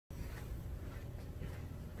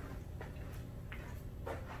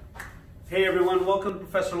Hey everyone, welcome to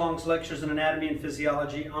Professor Long's Lectures in Anatomy and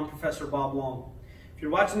Physiology. I'm Professor Bob Long. If you're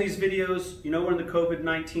watching these videos, you know we're in the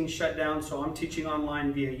COVID-19 shutdown, so I'm teaching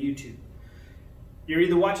online via YouTube. You're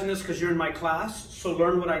either watching this because you're in my class, so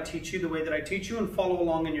learn what I teach you the way that I teach you and follow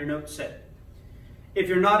along in your note set. If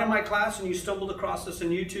you're not in my class and you stumbled across this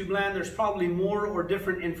in YouTube land, there's probably more or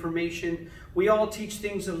different information. We all teach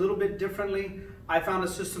things a little bit differently. I found a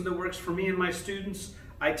system that works for me and my students.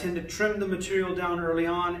 I tend to trim the material down early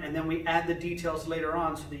on, and then we add the details later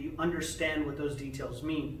on so that you understand what those details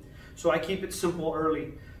mean. So I keep it simple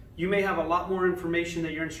early. You may have a lot more information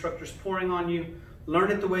that your instructor's pouring on you.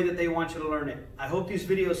 Learn it the way that they want you to learn it. I hope these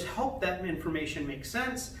videos help that information make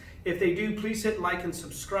sense. If they do, please hit like and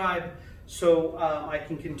subscribe so I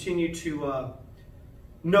can continue to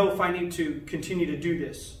know if I need to continue to do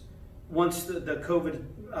this once the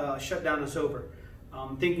COVID shutdown is over.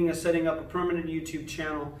 I'm thinking of setting up a permanent YouTube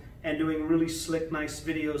channel and doing really slick, nice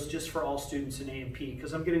videos just for all students in A&P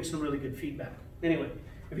because I'm getting some really good feedback. Anyway,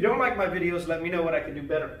 if you don't like my videos, let me know what I can do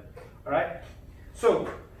better. All right? So,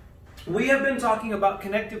 we have been talking about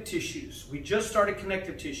connective tissues. We just started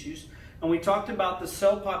connective tissues, and we talked about the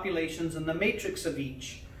cell populations and the matrix of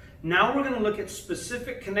each. Now we're going to look at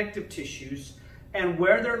specific connective tissues and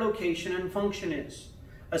where their location and function is.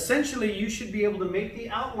 Essentially, you should be able to make the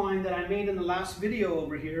outline that I made in the last video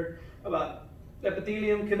over here about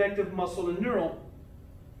epithelium, connective, muscle, and neural.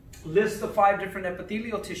 List the 5 different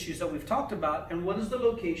epithelial tissues that we've talked about and what is the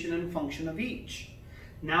location and function of each.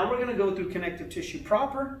 Now we're going to go through connective tissue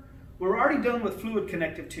proper. We're already done with fluid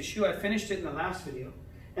connective tissue. I finished it in the last video.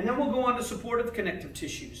 And then we'll go on to supportive connective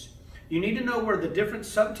tissues. You need to know where the different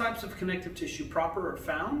subtypes of connective tissue proper are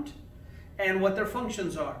found and what their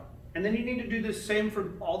functions are. And then you need to do the same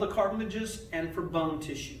for all the cartilages and for bone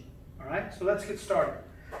tissue. All right, so let's get started.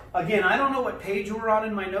 Again, I don't know what page we're on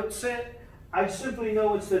in my note set. I simply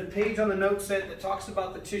know it's the page on the note set that talks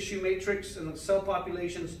about the tissue matrix and the cell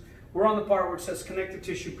populations. We're on the part where it says connective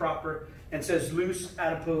tissue proper and says loose,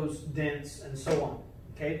 adipose, dense, and so on.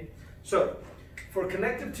 Okay, so for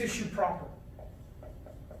connective tissue proper,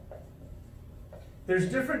 there's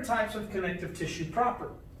different types of connective tissue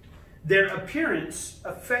proper. Their appearance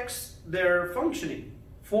affects their functioning.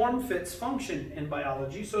 Form fits function in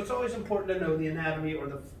biology, so it's always important to know the anatomy or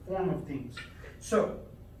the form of things. So,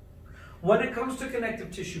 when it comes to connective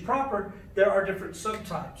tissue proper, there are different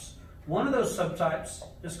subtypes. One of those subtypes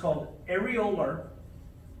is called areolar,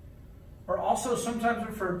 or also sometimes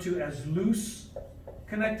referred to as loose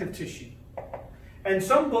connective tissue. And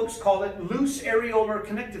some books call it loose areolar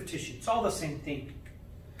connective tissue. It's all the same thing.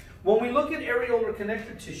 When we look at areolar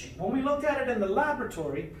connective tissue, when we looked at it in the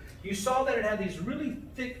laboratory, you saw that it had these really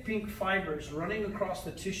thick pink fibers running across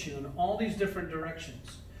the tissue in all these different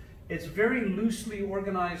directions. It's very loosely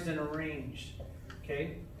organized and arranged.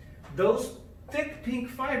 Okay? Those thick pink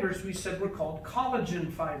fibers we said were called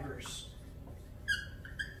collagen fibers.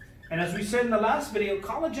 And as we said in the last video,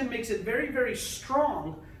 collagen makes it very, very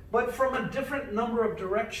strong, but from a different number of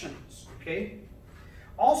directions. Okay?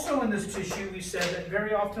 Also in this tissue, we said that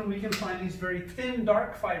very often we can find these very thin,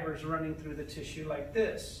 dark fibers running through the tissue like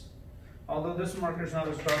this. Although this marker is not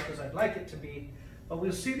as dark as I'd like it to be, but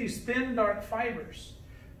we'll see these thin, dark fibers.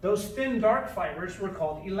 Those thin, dark fibers were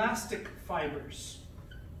called elastic fibers.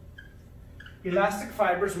 Elastic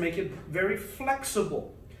fibers make it very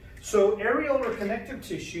flexible. So areolar connective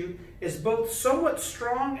tissue is both somewhat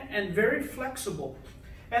strong and very flexible.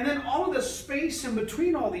 And then all of the space in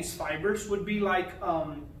between all these fibers would be like,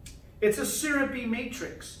 it's a syrupy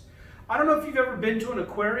matrix. I don't know if you've ever been to an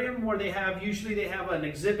aquarium where usually they have an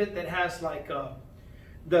exhibit that has like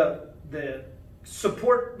the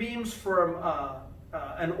support beams from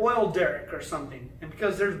an oil derrick or something. And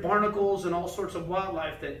because there's barnacles and all sorts of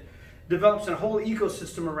wildlife that develops a whole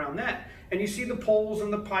ecosystem around that. And you see the poles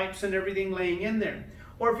and the pipes and everything laying in there.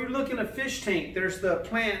 Or if you look in a fish tank, there's the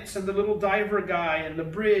plants and the little diver guy and the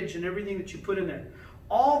bridge and everything that you put in there.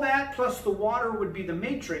 All that plus the water would be the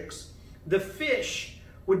matrix. The fish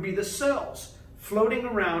would be the cells floating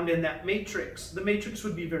around in that matrix. The matrix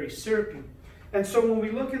would be very syrupy. And so when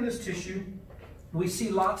we look in this tissue, we see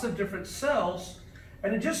lots of different cells,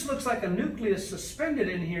 and it just looks like a nucleus suspended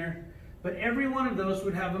in here, but every one of those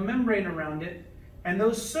would have a membrane around it, and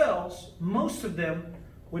those cells, most of them,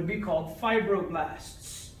 would be called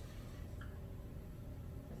fibroblasts.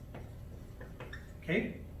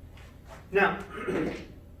 Okay? Now,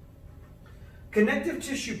 connective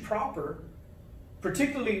tissue proper,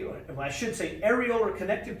 particularly, well, I should say areolar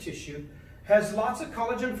connective tissue, has lots of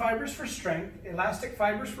collagen fibers for strength, elastic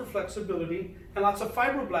fibers for flexibility, and lots of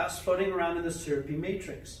fibroblasts floating around in the syrupy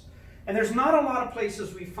matrix. And there's not a lot of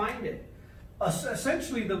places we find it.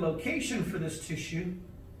 Essentially, the location for this tissue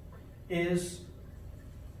is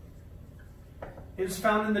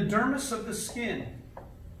found in the dermis of the skin.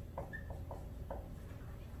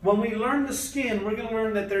 When we learn the skin, we're going to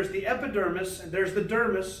learn that there's the epidermis, and there's the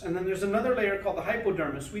dermis, and then there's another layer called the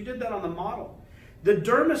hypodermis. We did that on the model. The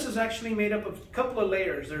dermis is actually made up of a couple of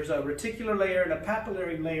layers. There's a reticular layer and a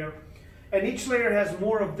papillary layer, and each layer has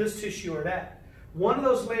more of this tissue or that. One of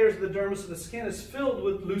those layers of the dermis of the skin is filled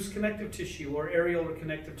with loose connective tissue or areolar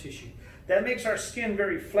connective tissue. That makes our skin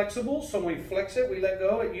very flexible, so when we flex it, we let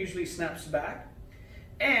go, it usually snaps back.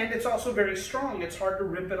 And it's also very strong. It's hard to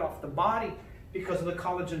rip it off the body because of the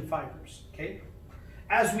collagen fibers, okay?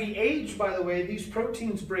 As we age, by the way, these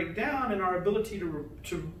proteins break down and our ability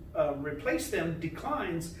to replace them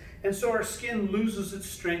declines, and so our skin loses its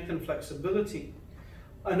strength and flexibility.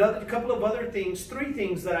 A couple of other things, 3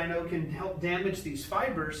 things that I know can help damage these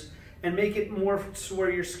fibers and make it more to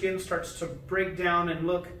where your skin starts to break down and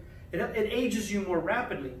look, it ages you more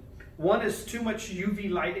rapidly. One is too much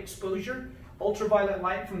UV light exposure. Ultraviolet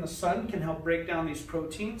light from the sun can help break down these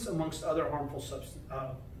proteins amongst other harmful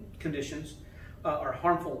conditions or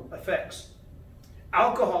harmful effects.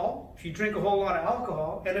 Alcohol, if you drink a whole lot of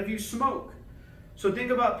alcohol, and if you smoke. So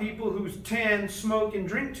think about people who tan, smoke, and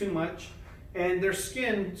drink too much, and their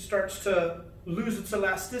skin starts to lose its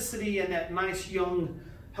elasticity and that nice, young,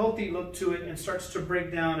 healthy look to it and starts to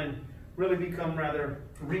break down and really become rather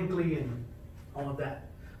wrinkly and all of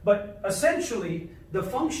that. But essentially, the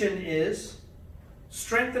function is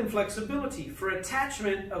strength and flexibility for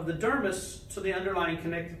attachment of the dermis to the underlying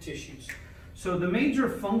connective tissues. So the major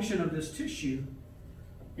function of this tissue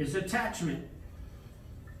is attachment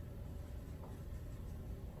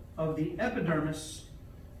of the epidermis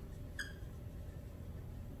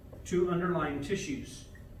to underlying tissues.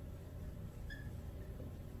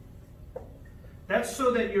 That's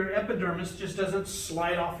so that your epidermis just doesn't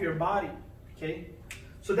slide off your body, okay?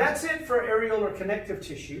 So that's it for areolar connective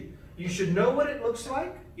tissue. You should know what it looks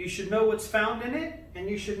like, you should know what's found in it, and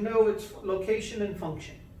you should know its location and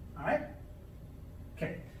function, all right?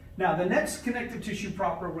 Okay, now the next connective tissue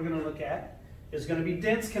proper we're going to look at is going to be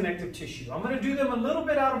dense connective tissue. I'm going to do them a little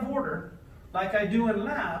bit out of order, like I do in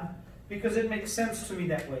lab, because it makes sense to me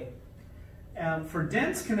that way. For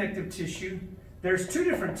dense connective tissue, there's 2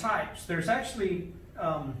 different types. There's actually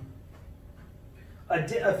a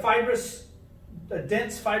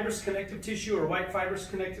dense fibrous connective tissue or white fibrous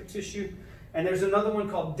connective tissue, and there's another one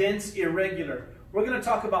called dense irregular. We're going to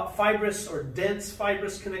talk about fibrous or dense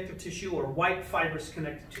fibrous connective tissue or white fibrous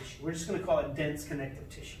connective tissue. We're just going to call it dense connective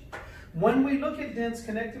tissue. When we look at dense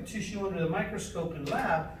connective tissue under the microscope in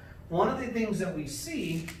lab, one of the things that we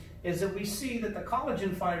see is that we see that the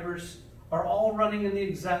collagen fibers are all running in the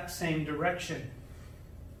exact same direction.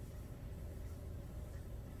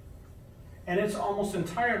 And it's almost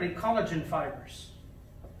entirely collagen fibers.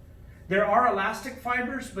 There are elastic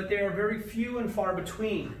fibers, but they are very few and far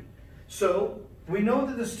between. So we know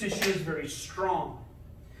that this tissue is very strong.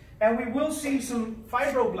 And we will see some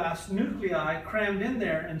fibroblast nuclei crammed in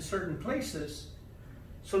there in certain places.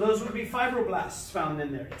 So those would be fibroblasts found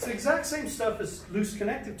in there. It's the exact same stuff as loose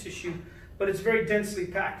connective tissue, but it's very densely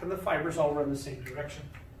packed and the fibers all run the same direction.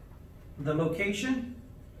 The location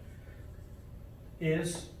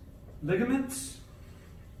is ligaments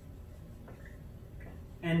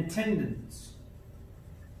and tendons.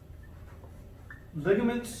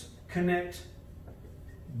 Ligaments connect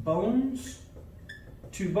bones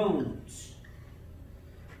to bones.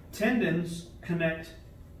 Tendons connect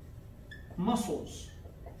muscles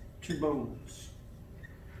to bones.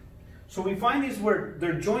 So we find these where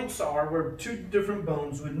their joints are, where 2 different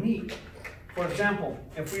bones would meet. For example,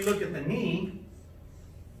 if we look at the knee,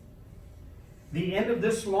 the end of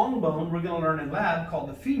this long bone, we're going to learn in lab, called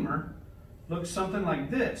the femur, looks something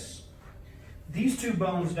like this. These 2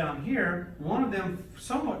 bones down here, one of them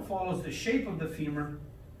somewhat follows the shape of the femur,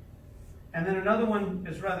 and then another one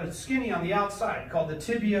is rather skinny on the outside, called the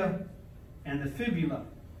tibia and the fibula.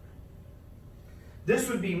 This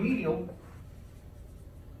would be medial.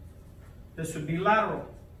 This would be lateral.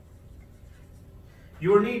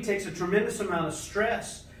 Your knee takes a tremendous amount of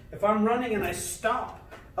stress. If I'm running and I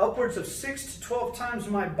stop, upwards of 6 to 12 times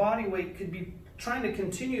my body weight could be trying to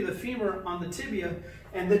continue the femur on the tibia,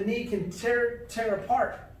 and the knee can tear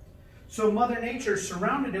apart. So Mother Nature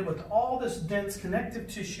surrounded it with all this dense connective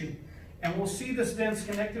tissue, and we'll see this dense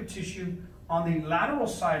connective tissue on the lateral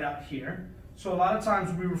side out here. So a lot of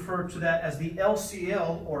times we refer to that as the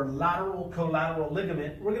LCL, or lateral collateral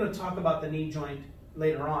ligament. We're going to talk about the knee joint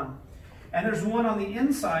later on. And there's one on the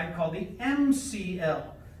inside called the MCL,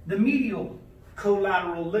 the medial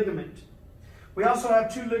collateral ligament. We also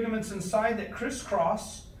have two ligaments inside that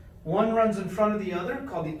crisscross. One runs in front of the other,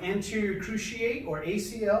 called the anterior cruciate, or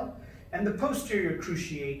ACL, and the posterior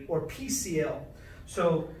cruciate, or PCL.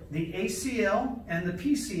 So the ACL and the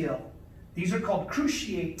PCL, these are called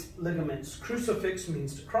cruciate ligaments. Crucifix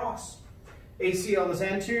means to cross. ACL is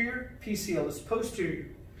anterior, PCL is posterior.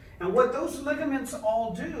 And what those ligaments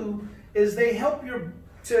all do is they help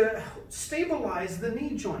to stabilize the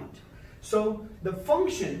knee joint. So the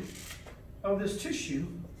function of this tissue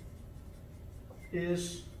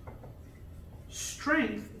is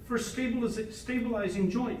strength for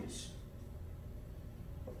stabilizing joints.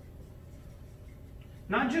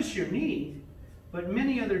 Not just your knee, but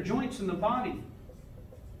many other joints in the body.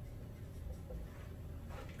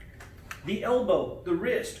 The elbow, the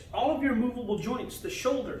wrist, all of your movable joints, the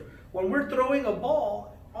shoulder. When we're throwing a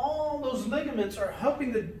ball, all those ligaments are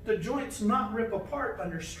helping the joints not rip apart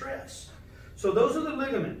under stress. So those are the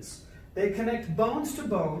ligaments. They connect bones to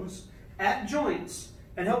bones at joints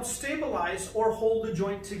and help stabilize or hold the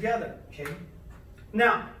joint together. Okay?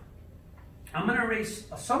 Now, I'm going to erase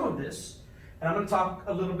some of this, and I'm going to talk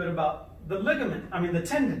a little bit about the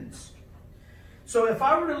tendons. So if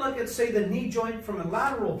I were to look at, say, the knee joint from a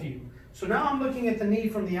lateral view, so now I'm looking at the knee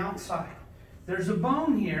from the outside. There's a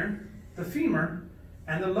bone here, the femur,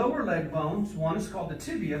 and the lower leg bones. One is called the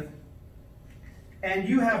tibia. And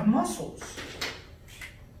you have muscles.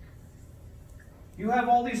 You have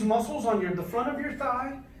all these muscles on the front of your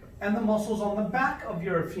thigh and the muscles on the back of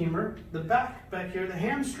your femur, the back here, the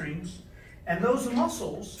hamstrings. And those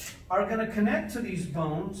muscles are going to connect to these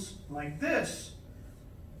bones like this.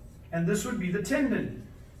 And this would be the tendon.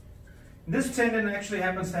 This tendon actually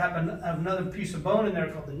happens to have another piece of bone in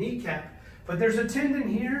there called the kneecap. But there's a tendon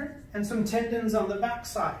here and some tendons on the back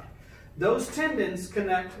side. Those tendons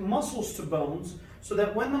connect muscles to bones so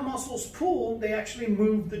that when the muscles pull, they actually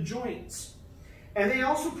move the joints. And they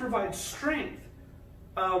also provide strength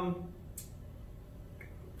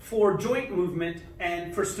for joint movement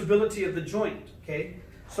and for stability of the joint. Okay?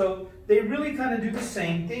 So they really kind of do the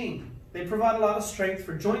same thing. They provide a lot of strength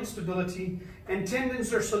for joint stability, and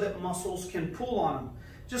tendons are so that muscles can pull on them.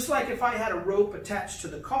 Just like if I had a rope attached to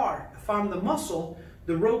the car, if I'm the muscle,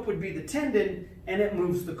 the rope would be the tendon, and it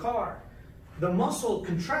moves the car. The muscle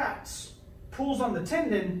contracts, pulls on the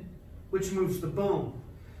tendon, which moves the bone.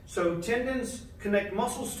 So tendons connect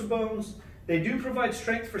muscles to bones. They do provide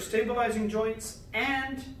strength for stabilizing joints,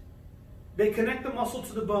 and they connect the muscle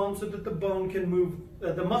to the bone so that the bone can move,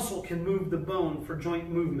 the muscle can move the bone for joint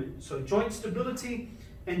movement. So joint stability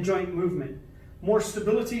and joint movement. More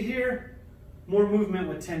stability here, more movement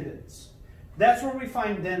with tendons. That's where we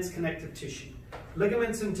find dense connective tissue,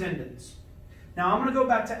 ligaments and tendons. Now I'm going to go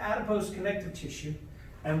back to adipose connective tissue,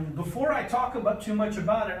 and before I talk about too much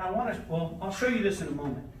about it, I'll show you this in a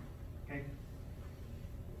moment. Okay?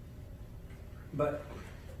 But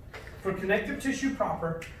for connective tissue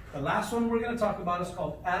proper, the last one we're going to talk about is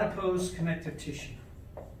called adipose connective tissue.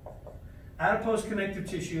 Adipose connective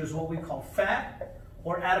tissue is what we call fat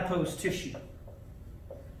or adipose tissue.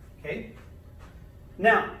 Okay?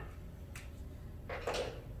 Now,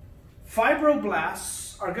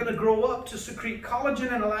 fibroblasts are going to grow up to secrete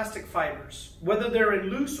collagen and elastic fibers, whether they're in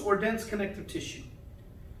loose or dense connective tissue.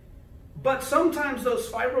 But sometimes those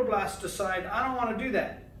fibroblasts decide, I don't want to do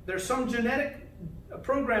that. There's some genetic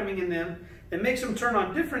programming in them that makes them turn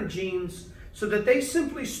on different genes so that they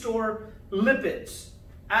simply store lipids,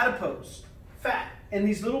 adipose, fat, in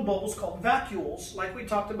these little bubbles called vacuoles, like we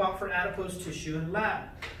talked about for adipose tissue in lab.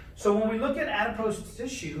 So when we look at adipose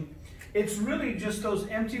tissue, it's really just those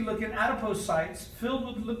empty-looking adipose sites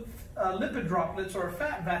filled with lipid droplets or a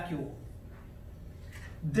fat vacuole.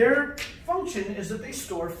 Their function is that they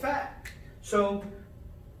store fat. So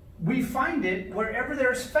we find it wherever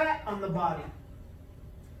there's fat on the body.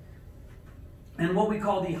 And what we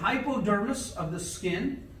call the hypodermis of the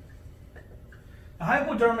skin. The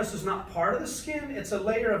hypodermis is not part of the skin, it's a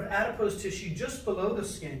layer of adipose tissue just below the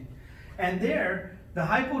skin. And there, the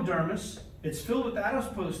hypodermis, it's filled with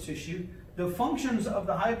adipose tissue. The functions of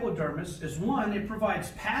the hypodermis is, one, it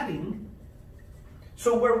provides padding.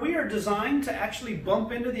 So where we are designed to actually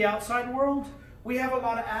bump into the outside world, we have a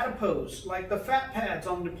lot of adipose, like the fat pads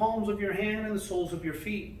on the palms of your hand and the soles of your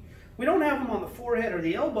feet. We don't have them on the forehead or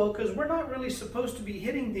the elbow because we're not really supposed to be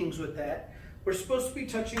hitting things with that. We're supposed to be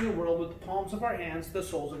touching the world with the palms of our hands, the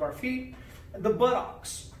soles of our feet, and the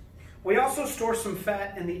buttocks. We also store some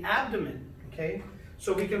fat in the abdomen, okay?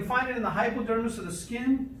 So we can find it in the hypodermis of the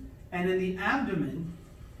skin and in the abdomen.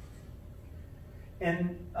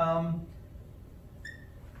 And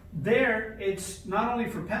there, it's not only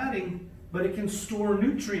for padding, but it can store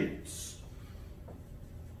nutrients.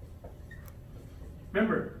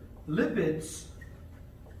 Remember, lipids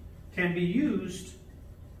can be used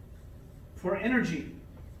for energy.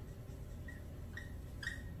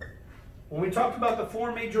 When we talked about the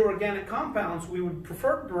 4 major organic compounds, we would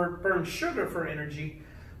prefer to burn sugar for energy,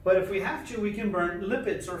 but if we have to, we can burn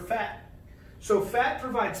lipids or fat. So fat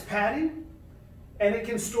provides padding, and it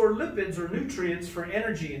can store lipids or nutrients for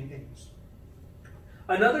energy and things.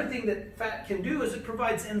 Another thing that fat can do is it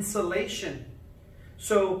provides insulation.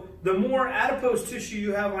 So the more adipose tissue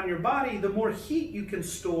you have on your body, the more heat you can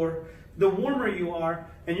store, the warmer you are,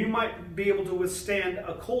 and you might be able to withstand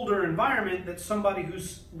a colder environment than somebody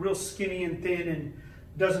who's real skinny and thin and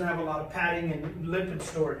doesn't have a lot of padding and lipid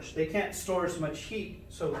storage. They can't store as much heat.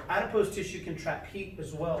 So adipose tissue can trap heat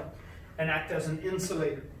as well and act as an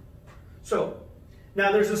insulator. So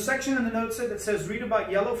now there's a section in the notes that says read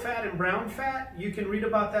about yellow fat and brown fat. You can read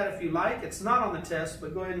about that if you like. It's not on the test,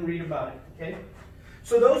 but go ahead and read about it, okay?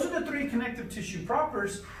 So those are the 3 connective tissue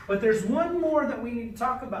propers, but there's one more that we need to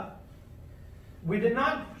talk about. We did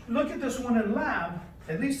not look at this one in lab,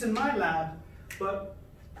 at least in my lab, but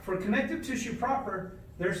for connective tissue proper,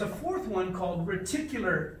 there's a 4th one called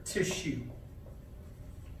reticular tissue.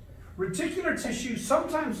 Reticular tissue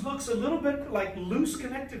sometimes looks a little bit like loose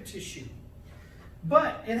connective tissue,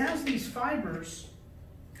 but it has these fibers,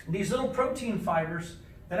 these little protein fibers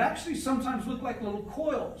that actually sometimes look like little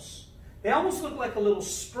coils. They almost look like a little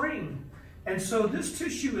spring. And so this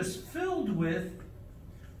tissue is filled with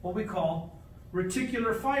what we call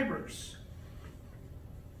reticular fibers.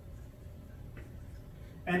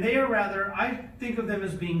 And they are rather, I think of them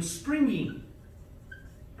as being springy,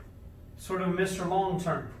 sort of Mr. Long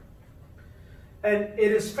term. And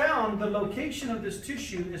it is found, the location of this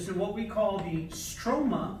tissue is in what we call the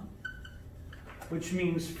stroma, which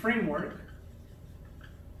means framework,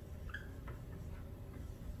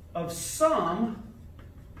 of some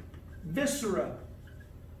viscera.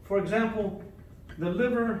 For example, the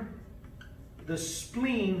liver, the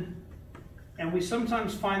spleen, and we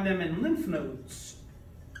sometimes find them in lymph nodes.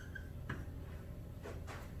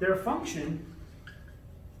 Their function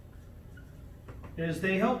is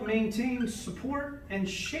they help maintain support and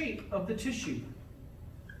shape of the tissue.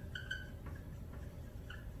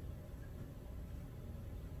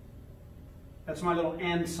 That's my little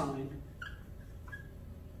and sign.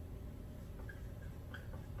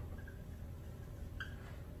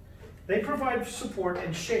 They provide support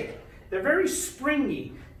and shape. They're very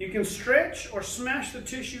springy. You can stretch or smash the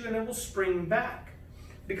tissue and it will spring back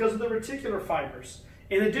because of the reticular fibers,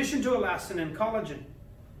 in addition to elastin and collagen.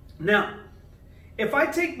 Now, if I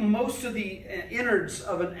take most of the innards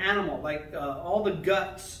of an animal, like all the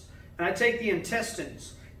guts, and I take the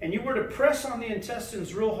intestines, and you were to press on the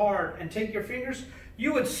intestines real hard and take your fingers,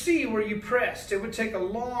 you would see where you pressed. It would take a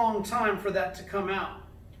long time for that to come out.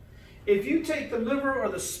 If you take the liver or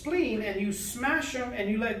the spleen and you smash them and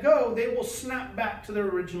you let go, they will snap back to their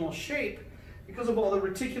original shape because of all the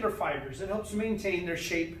reticular fibers. It helps maintain their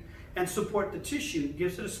shape and support the tissue. It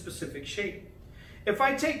gives it a specific shape. If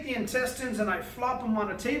I take the intestines and I flop them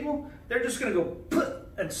on a table, they're just going to go put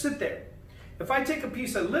and sit there. If I take a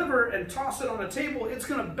piece of liver and toss it on a table, it's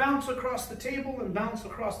going to bounce across the table and bounce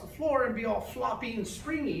across the floor and be all floppy and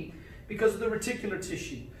springy because of the reticular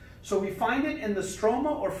tissue. So we find it in the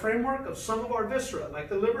stroma or framework of some of our viscera, like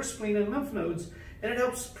the liver, spleen, and lymph nodes, and it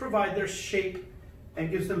helps provide their shape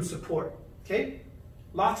and gives them support. Okay?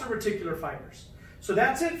 Lots of reticular fibers. So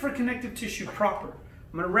that's it for connective tissue proper.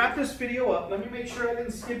 I'm going to wrap this video up. Let me make sure I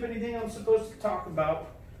didn't skip anything I'm supposed to talk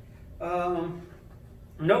about.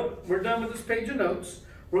 Nope, we're done with this page of notes.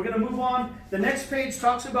 We're going to move on. The next page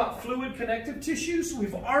talks about fluid connective tissues.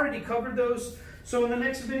 We've already covered those. So in the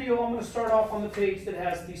next video, I'm going to start off on the page that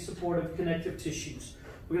has the supportive connective tissues.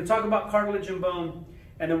 We're going to talk about cartilage and bone,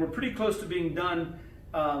 and then we're pretty close to being done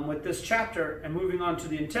with this chapter and moving on to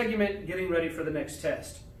the integument, getting ready for the next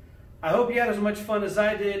test. I hope you had as much fun as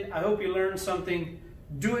I did. I hope you learned something.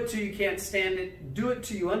 Do it till you can't stand it. Do it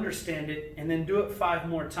till you understand it, and then do it 5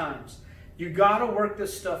 more times. You got to work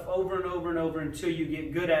this stuff over and over and over until you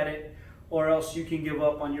get good at it, or else you can give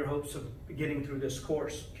up on your hopes of getting through this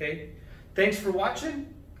course, okay? Thanks for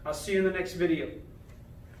watching. I'll see you in the next video.